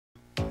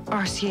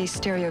RCA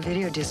stereo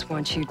video disc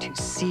wants you to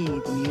see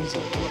the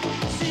music.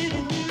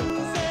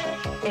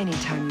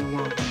 Anytime you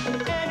want.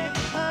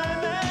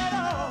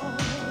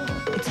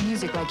 It's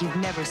music like you've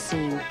never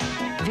seen.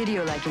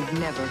 Video like you've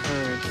never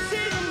heard.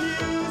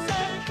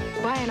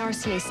 Buy an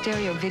RCA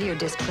stereo video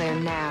disc player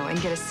now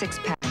and get a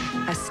 6-pack.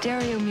 A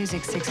stereo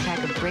music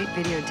 6-pack of great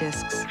video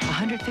discs.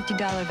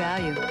 $150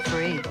 value,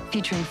 free.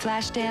 Featuring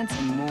flash dance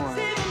and more.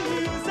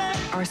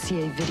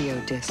 RCA video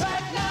disc.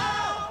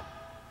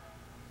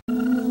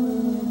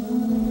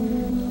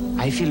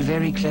 I feel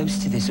very close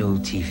to this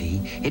old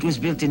TV. It was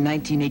built in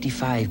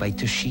 1985 by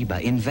Toshiba,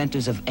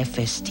 inventors of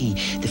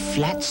FST, the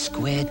flat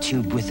square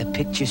tube with a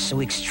picture so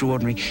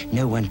extraordinary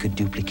no one could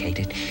duplicate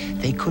it.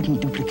 They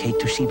couldn't duplicate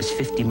Toshiba's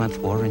 50-month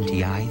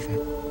warranty either.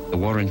 The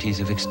warranties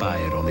have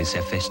expired on this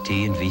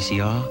FST and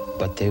VCR,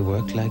 but they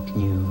work like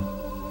new.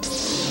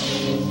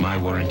 My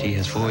warranty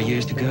has 4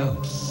 years to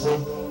go.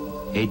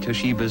 Hey,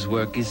 Toshiba's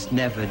work is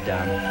never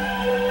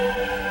done.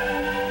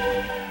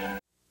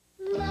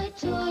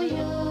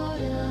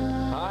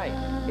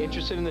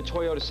 Interested in the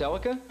Toyota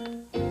Celica?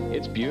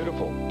 It's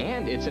beautiful,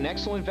 and it's an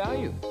excellent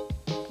value.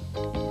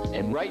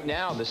 And right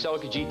now, the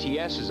Celica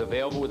GTS is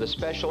available with a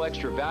special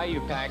extra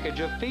value package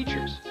of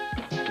features,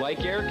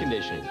 like air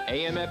conditioning,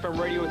 AM/FM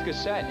radio with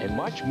cassette, and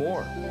much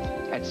more.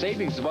 At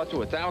savings of up to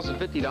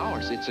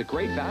 $1,050, it's a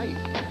great value.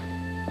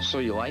 So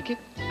you like it?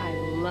 I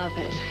love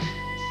it.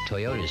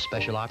 Toyota's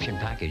special option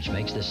package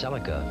makes the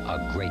Celica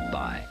a great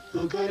buy.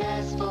 Who could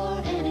ask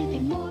for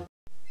anything more?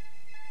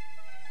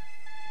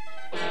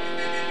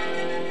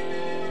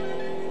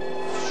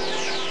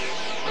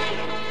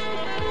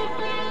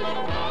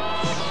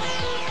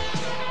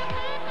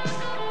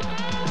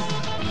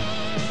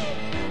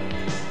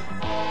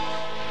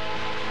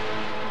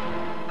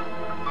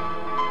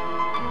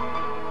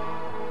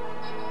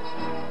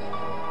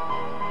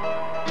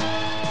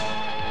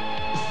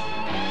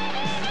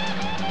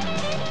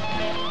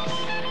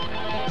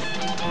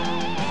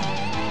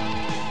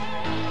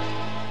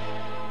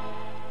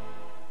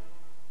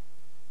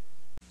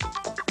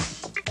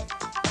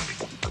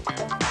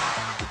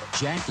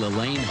 Jack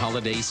Lallane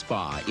Holiday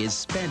Spa is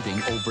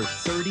spending over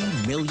 $30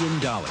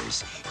 million.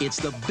 It's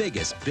the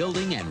biggest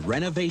building and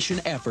renovation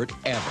effort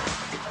ever.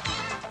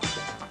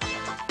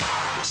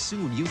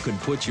 Soon you can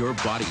put your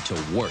body to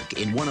work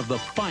in one of the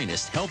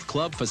finest health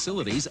club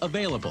facilities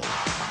available.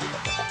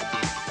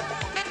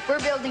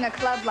 We're building a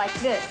club like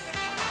this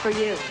for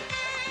you.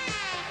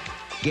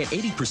 Get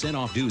 80%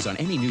 off dues on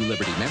any new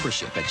Liberty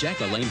membership at Jack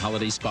Lallane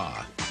Holiday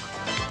Spa.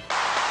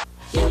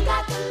 You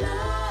got the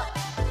love.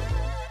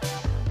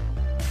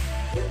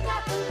 You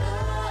got the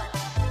love.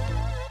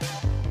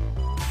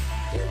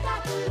 You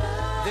got the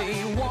love. They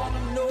want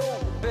to know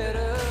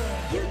better.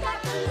 You got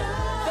the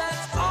love.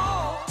 That's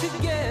all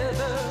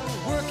together,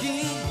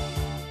 working,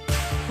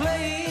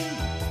 playing,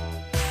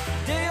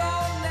 day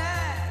or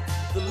night.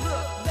 The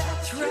look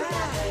that's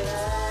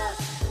right.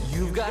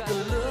 You've got the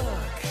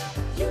look.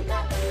 You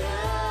got the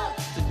love.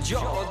 The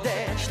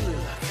Jordache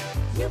look.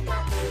 You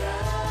got the love.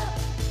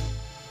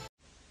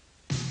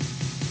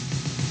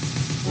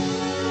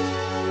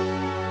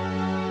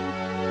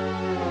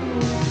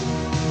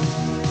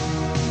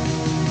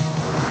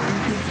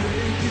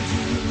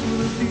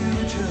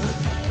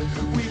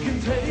 We can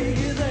take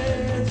it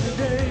there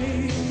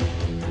today,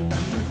 and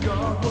we've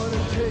got what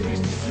it takes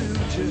to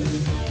suit you.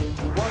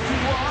 What you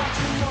watch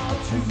and what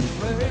to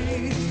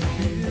play,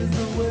 here's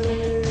the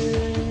way,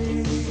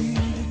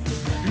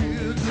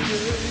 here's the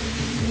way.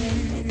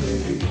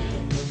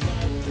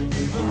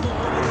 Even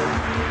more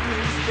than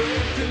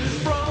expected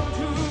from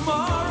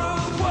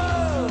tomorrow's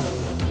world.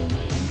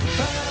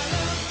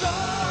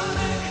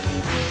 Panasonic,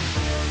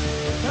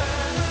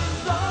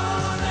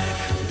 Panasonic.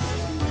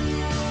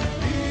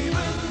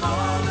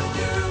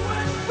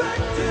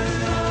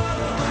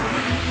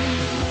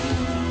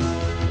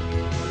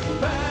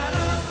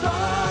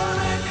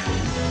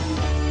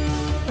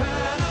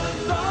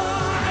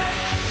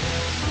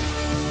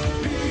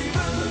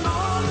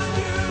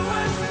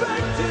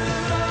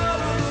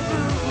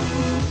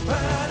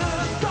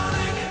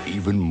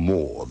 Even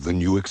more than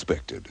you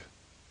expected.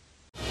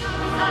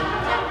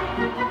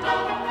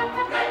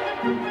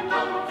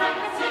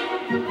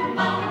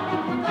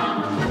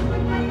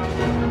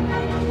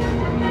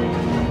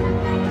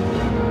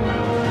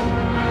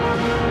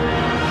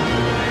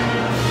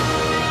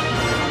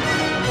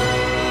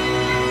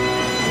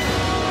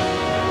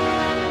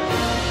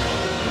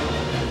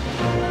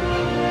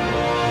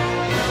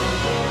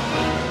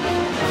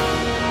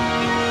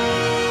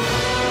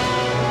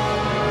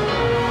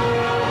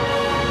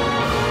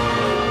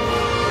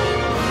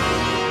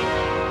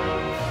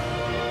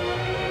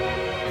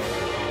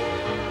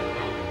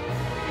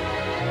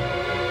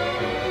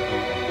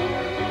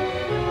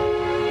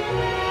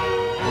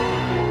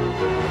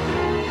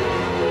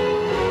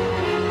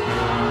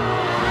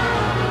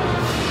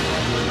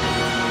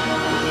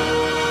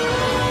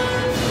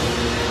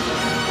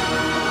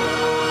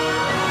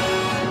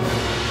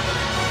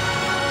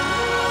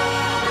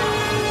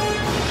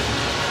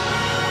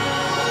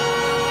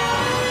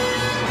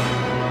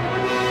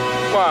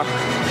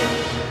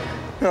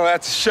 No,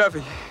 that's a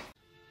Chevy.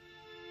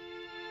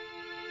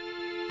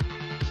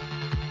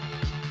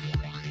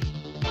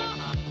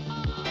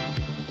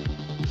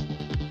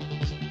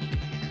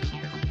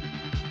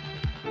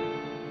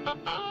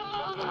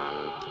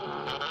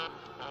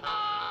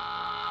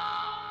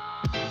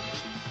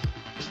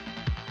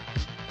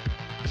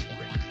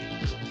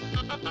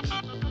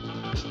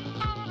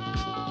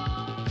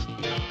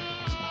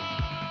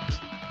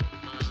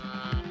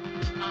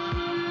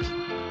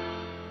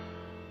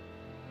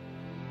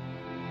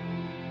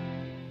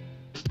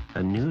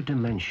 A new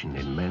dimension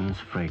in men's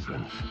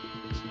fragrance.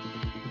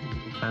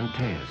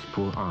 Antaeus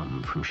pour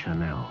homme from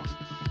Chanel.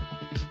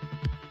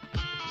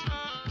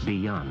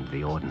 Beyond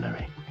the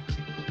ordinary.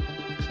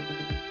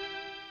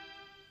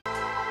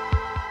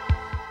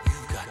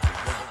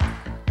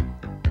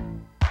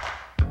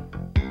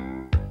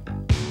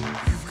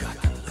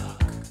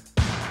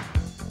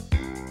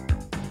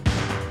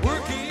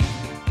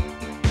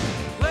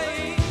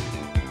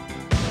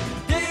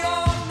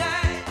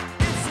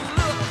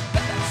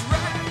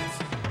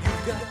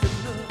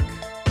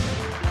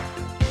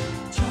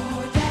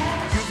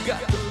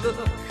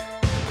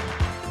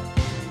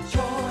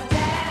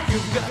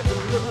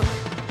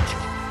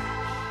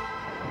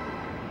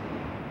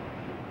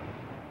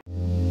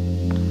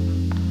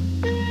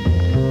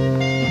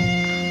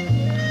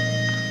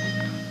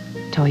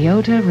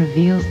 Toyota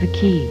reveals the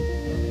key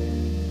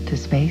to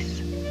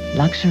space,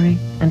 luxury,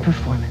 and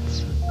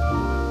performance.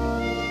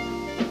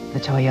 The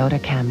Toyota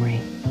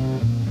Camry.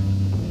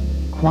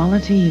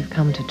 Quality you've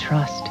come to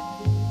trust,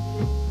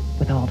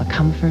 with all the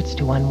comforts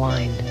to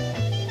unwind,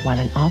 while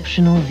an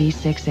optional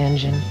V6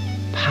 engine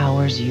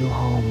powers you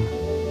home.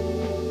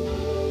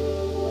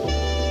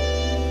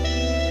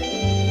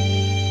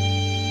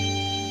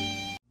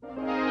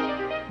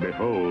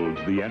 Behold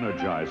the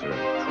Energizer,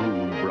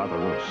 true brother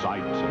of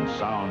sight and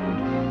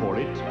sound, for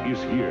it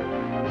is here.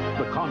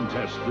 The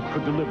contest that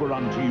could deliver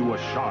unto you a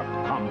sharp,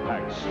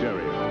 compact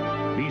stereo,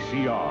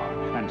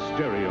 VCR, and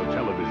stereo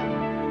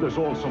television. There's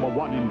also a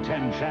 1 in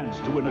 10 chance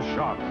to win a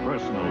sharp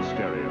personal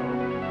stereo.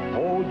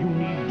 All you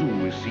need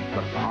do is seek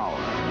the power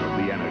of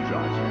the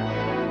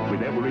Energizer.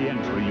 With every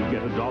entry, you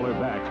get $1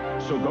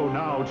 back. So go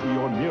now to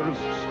your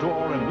nearest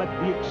store and let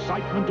the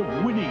excitement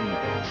of winning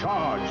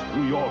charge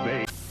through your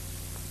veins.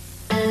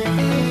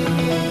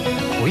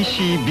 美味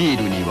しいビー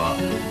ルには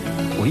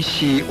美味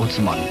しいお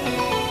つまみ。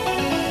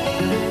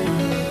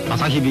ア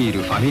サヒビー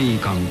ルファミリー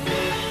缶、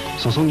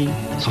注ぎ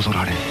そそ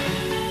られ、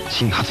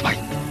新発売。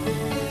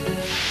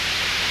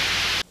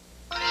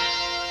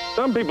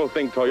 Some people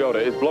think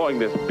Toyota is blowing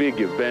this big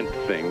event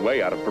thing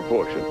way out of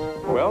proportion.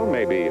 Well,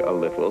 maybe a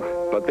little,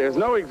 but there's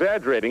no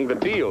exaggerating the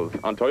deals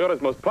on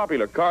Toyota's most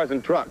popular cars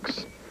and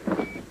trucks.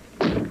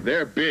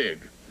 They're big.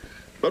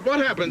 But what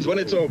happens when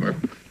it's over?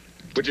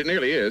 Which it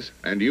nearly is,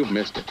 and you've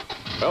missed it.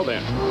 Well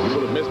then, you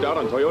will have missed out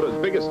on Toyota's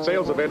biggest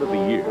sales event of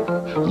the year.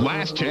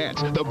 Last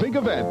chance. The big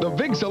event, the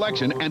big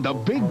selection, and the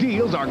big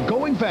deals are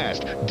going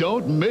fast.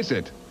 Don't miss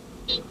it.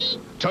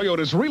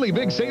 Toyota's really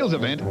big sales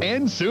event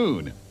ends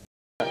soon.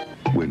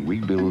 When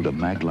we build a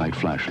Maglite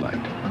flashlight,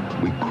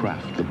 we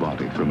craft the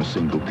body from a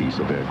single piece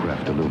of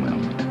aircraft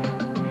aluminum.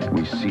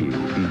 We seal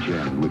each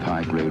end with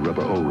high-grade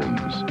rubber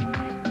O-rings.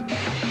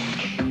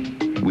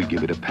 We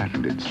give it a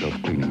patented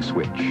self-cleaning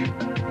switch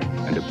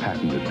and a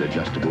patented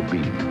adjustable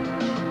beam.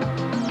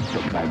 The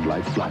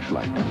Maglite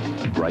flashlight,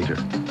 brighter,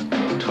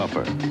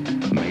 tougher,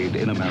 made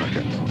in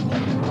America,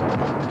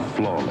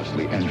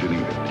 flawlessly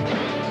engineered.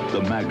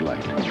 The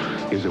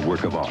Maglite is a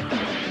work of art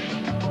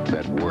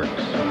that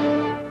works.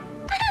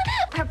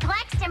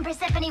 Perplexed and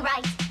Persephone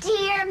writes,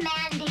 Dear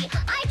Mandee,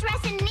 I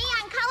dress in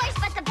neon colors,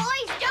 but the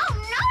boys don't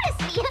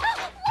notice me.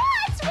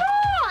 What's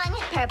wrong?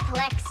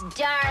 Perplexed,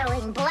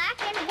 darling,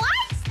 black and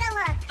white's the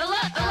look. The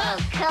look, the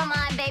look. Come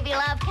on, baby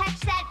love, catch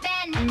that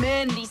bend.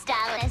 Mandee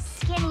style in a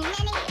skinny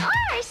mini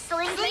or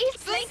slinky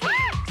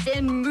slacks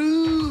and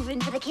move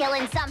into the kill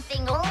in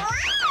something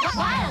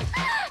wild.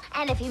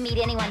 And if you meet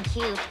anyone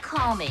cute,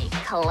 call me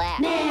Collette.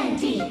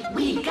 Mandee,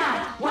 we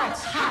got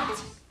what's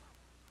hot.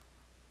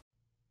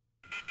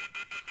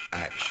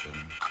 Action.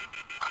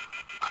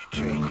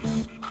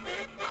 James.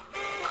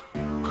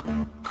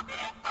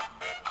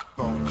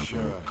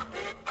 Bonjour.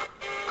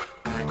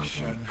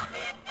 Action.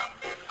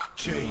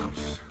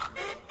 James.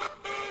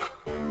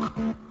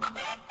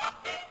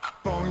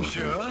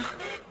 Bonjour.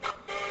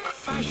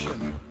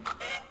 Fashion.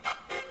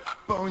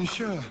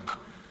 Bonjour.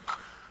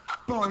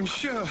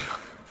 Bonjour.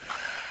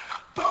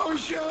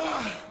 Bonjour.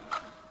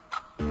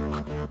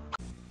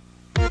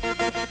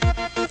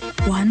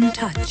 One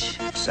touch.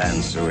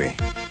 Sansui.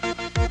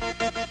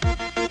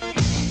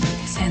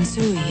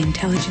 Sansui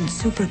Intelligent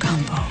Super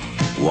Combo.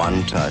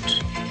 One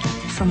touch.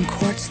 From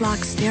quartz lock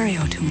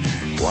stereo tuner.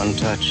 One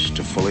touch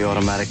to fully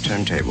automatic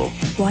turntable.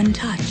 One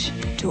touch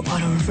to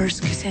auto reverse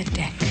cassette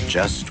deck.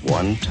 Just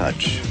one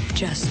touch.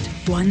 Just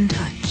one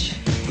touch.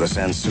 The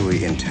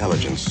Sansui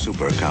Intelligent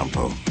Super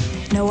Combo.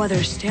 No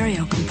other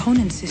stereo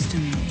component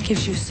system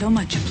gives you so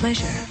much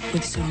pleasure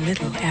with so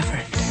little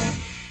effort.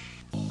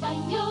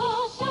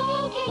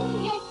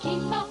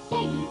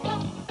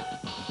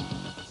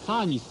 サ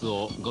ーニス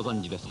をご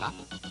存知ですか？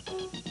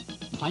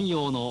山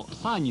陽の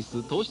サーニ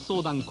ス投資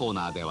相談コー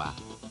ナーでは、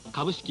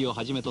株式を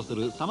はじめとす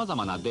るさまざ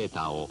まなデー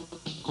タを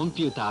コン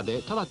ピューター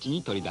で直ち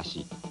に取り出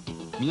し、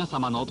皆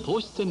様の投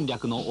資戦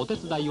略のお手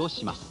伝いを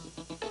します。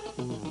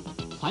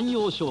山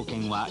陽証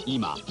券は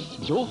今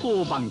情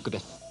報バンクで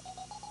す。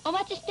お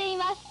待ちしてい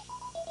ます。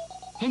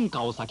変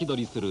化を先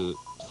取りする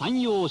山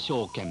陽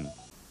証券。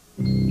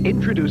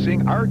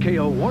Introducing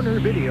RKO Warner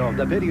Video,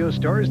 the video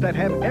stores that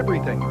have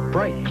everything.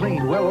 Bright,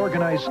 clean,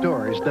 well-organized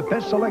stores, the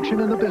best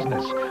selection in the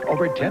business.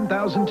 Over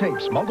 10,000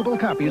 tapes, multiple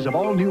copies of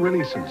all new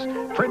releases.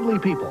 Friendly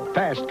people,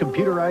 fast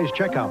computerized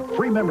checkout,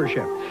 free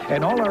membership.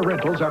 And all our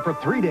rentals are for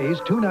 3 days,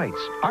 2 nights.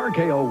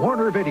 RKO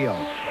Warner Video,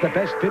 the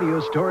best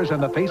video stores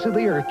on the face of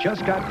the earth,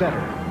 just got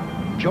better.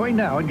 Join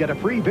now and get a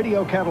free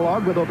video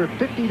catalog with over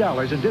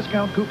 $50 in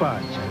discount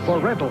coupons for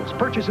rentals,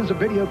 purchases of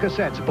video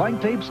cassettes,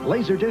 blank tapes,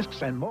 laser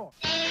discs, and more.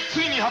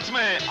 ついに発明、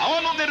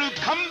泡の出る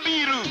缶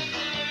ビール。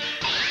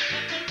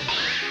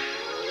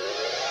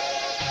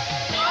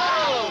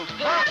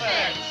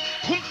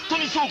本当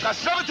にそうか、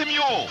調べてみ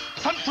よう。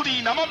サント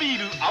リー生ビー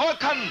ル泡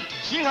缶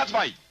新発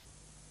売。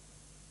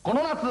こ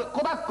の夏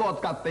コダックを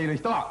使っている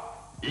人は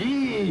い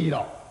い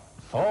色、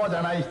そうじ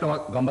ゃない人は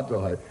頑張って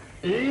ください。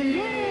いい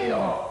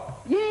色、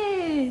イ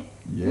エ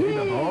ーイ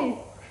だ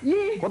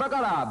ぞ。コダカ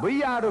ラー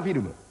VR フィ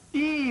ルム、い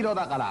い色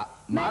だから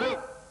丸。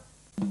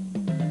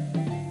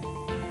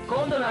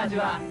今度の味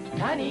は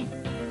何？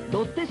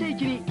ロッテシェイ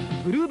キリ、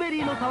ブルーベ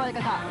リーの爽や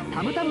かさ、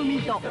タムタムミ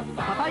ント、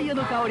パパイヤ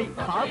の香り、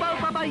パウパウ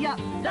パパイヤ。ロ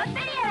ッテ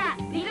リアだ、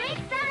リグリッ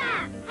サ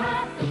ー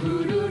ハート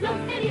ブルーロ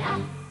ッテリア。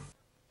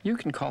 You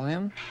can call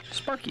him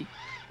Sparky.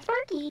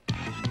 Sparky.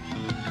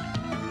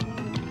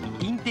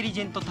 インテリ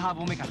ジェントター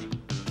ボメカで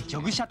ジ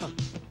ョグシャトル。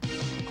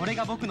これ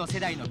が僕の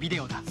世代のビデ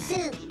オだ。すご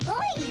い。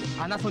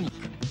パナソニッ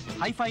ク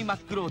ハイファイマッ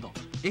クロード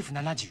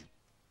F70。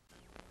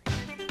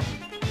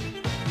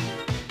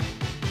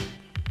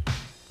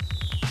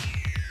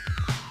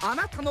あ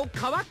なたの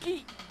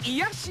渇き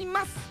癒し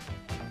ます。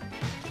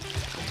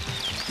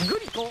グ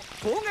リコ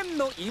高原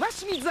の岩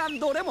清水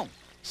&レモン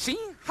新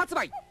発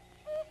売。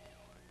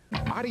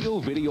 Audio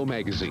Video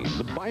Magazine,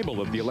 the Bible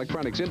of the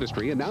electronics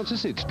industry,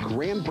 announces its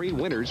Grand Prix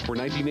winners for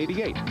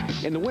 1988.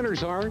 And the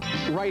winners are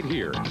right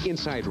here,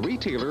 inside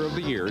Retailer of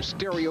the Year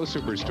Stereo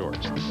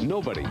Superstores.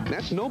 Nobody,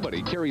 that's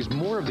nobody, carries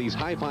more of these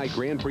hi-fi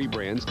Grand Prix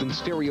brands than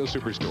Stereo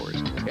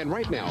Superstores. And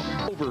right now,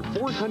 over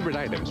 400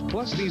 items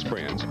plus these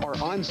brands are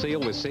on sale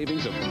with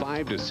savings of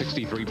 5 to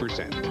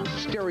 63%.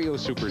 Stereo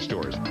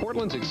Superstores,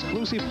 Portland's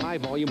exclusive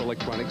high-volume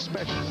electronics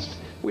specialist.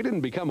 We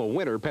didn't become a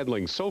winner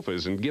peddling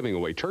sofas and giving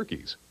away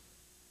turkeys.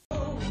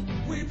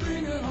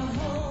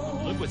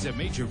 Look what's at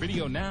Major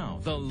Video now.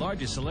 The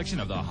largest selection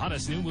of the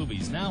hottest new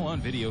movies now on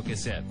video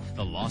cassette.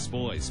 The Lost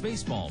Boys,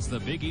 Spaceballs, The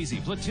Big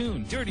Easy,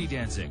 Platoon, Dirty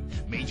Dancing.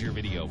 Major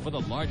Video for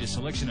the largest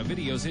selection of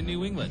videos in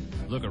New England.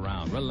 Look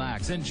around,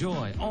 relax,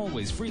 enjoy.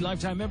 Always free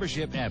lifetime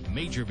membership at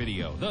Major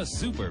Video, the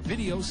super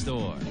video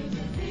store.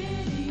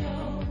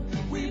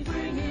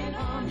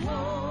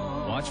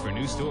 Watch for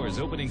new stores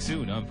opening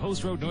soon on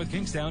Post Road, North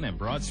Kingstown and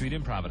Broad Street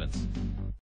in Providence.